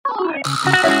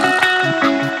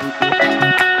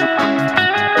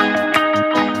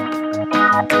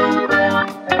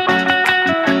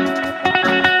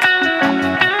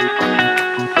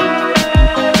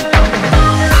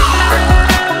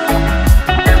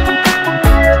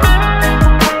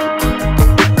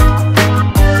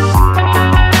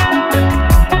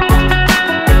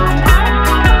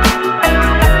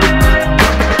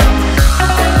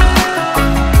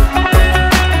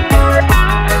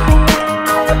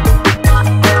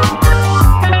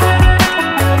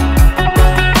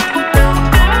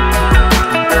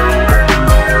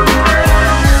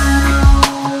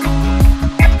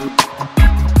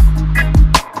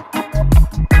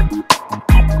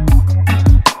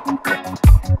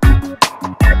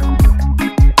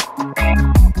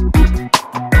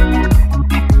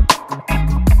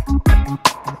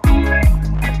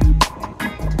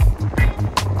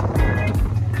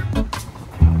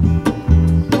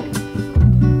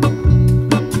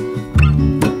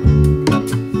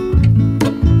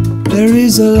There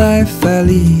is a life I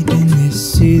lead in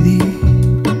this city,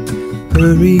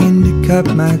 hurrying to cut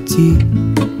my teeth.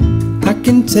 I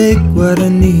can take what I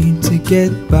need to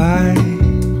get by.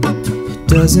 It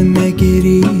doesn't make it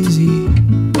easy.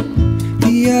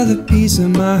 The other piece of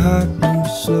my heart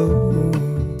moves slow.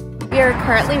 We are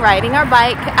currently riding our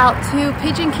bike out to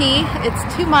Pigeon Key.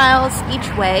 It's 2 miles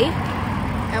each way,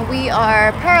 and we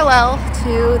are parallel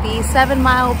to the 7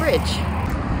 Mile Bridge.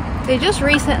 They just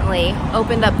recently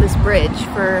opened up this bridge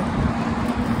for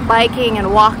biking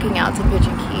and walking out to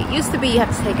Pigeon Key. It used to be you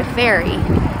have to take a ferry.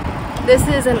 This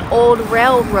is an old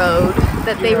railroad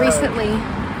that they recently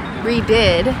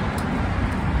redid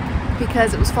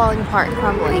because it was falling apart and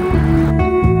crumbling.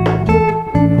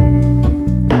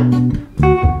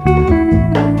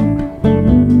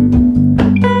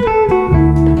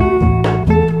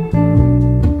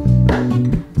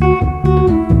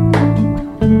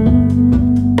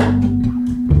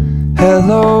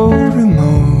 Hello,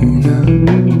 Ramona.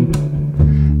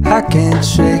 I can't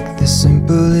shake the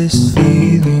simplest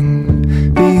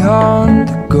feeling beyond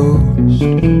the ghost.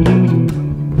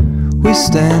 We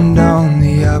stand on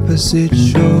the opposite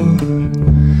shore.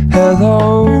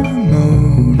 Hello,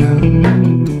 Ramona.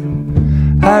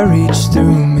 I reach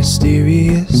through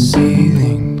mysterious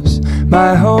ceilings,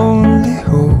 my only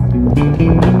hope.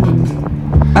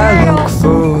 I look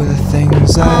for the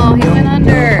things I don't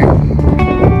know.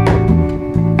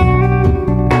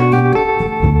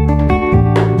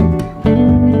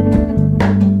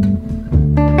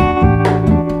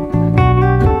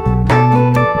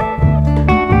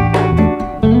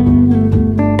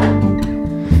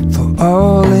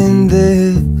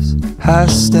 I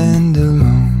stand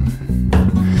alone.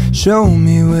 Show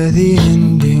me where the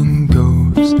ending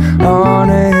goes.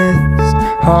 Honest,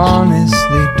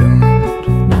 honestly don't.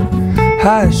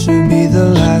 I should be the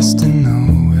last to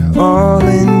know. We're all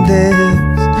in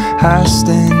this. I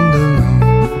stand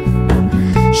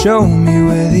alone. Show me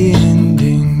where the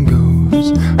ending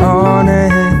goes.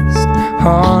 Honest,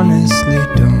 honestly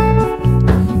don't.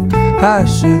 I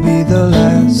should be the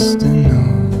last to know.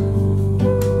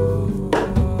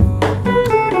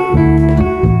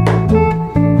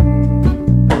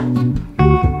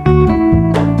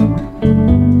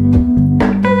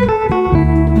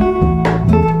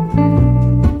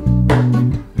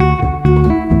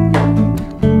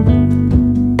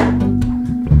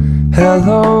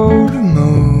 Hello,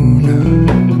 Ramona.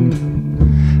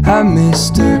 I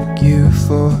mistook you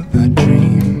for a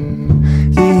dream.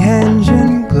 The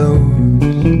engine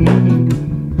glows,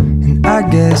 and I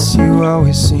guess you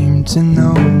always seem to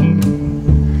know.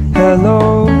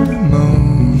 Hello,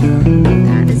 Ramona.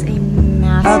 That is a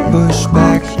massive I push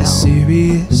back the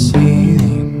serious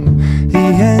feeling. The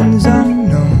end's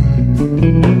unknown.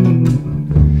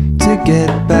 To get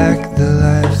back the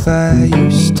life I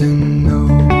used to know.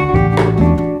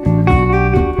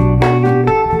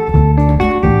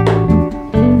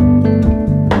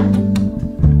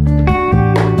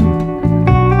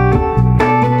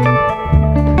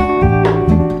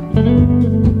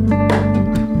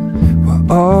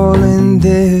 All in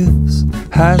this,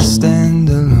 I stand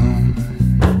alone.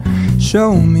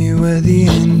 Show me where the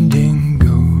ending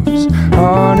goes.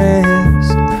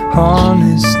 Honest,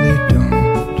 honestly don't.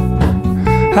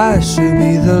 I should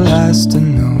be the last to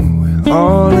know. We're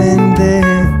all in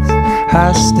this,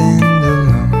 I stand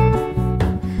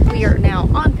alone. We are now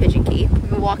on Pigeon Key. We've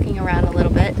been walking around a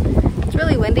little bit. It's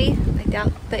really windy. I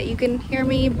doubt that you can hear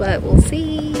me, but we'll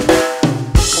see.